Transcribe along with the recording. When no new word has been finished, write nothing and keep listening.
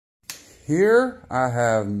Here I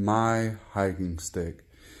have my hiking stick.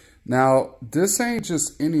 Now, this ain't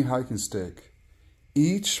just any hiking stick.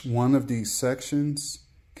 Each one of these sections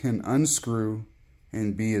can unscrew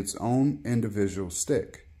and be its own individual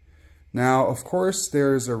stick. Now, of course,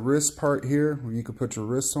 there's a wrist part here where you can put your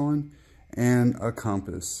wrists on and a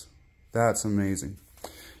compass. That's amazing.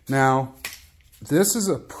 Now, this is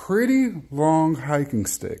a pretty long hiking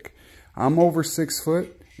stick. I'm over 6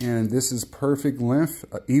 foot and this is perfect length,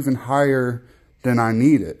 even higher than I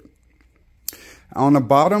need it. On the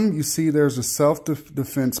bottom, you see there's a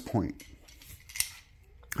self-defense point.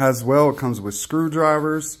 As well, it comes with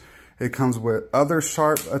screwdrivers. It comes with other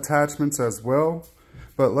sharp attachments as well.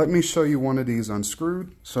 But let me show you one of these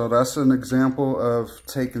unscrewed. So that's an example of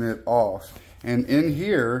taking it off. And in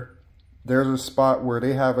here, there's a spot where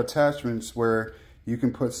they have attachments where you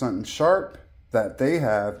can put something sharp that they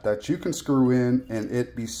have that you can screw in and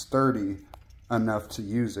it be sturdy enough to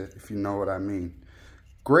use it, if you know what I mean.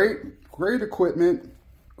 Great equipment,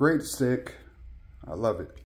 great stick. I love it.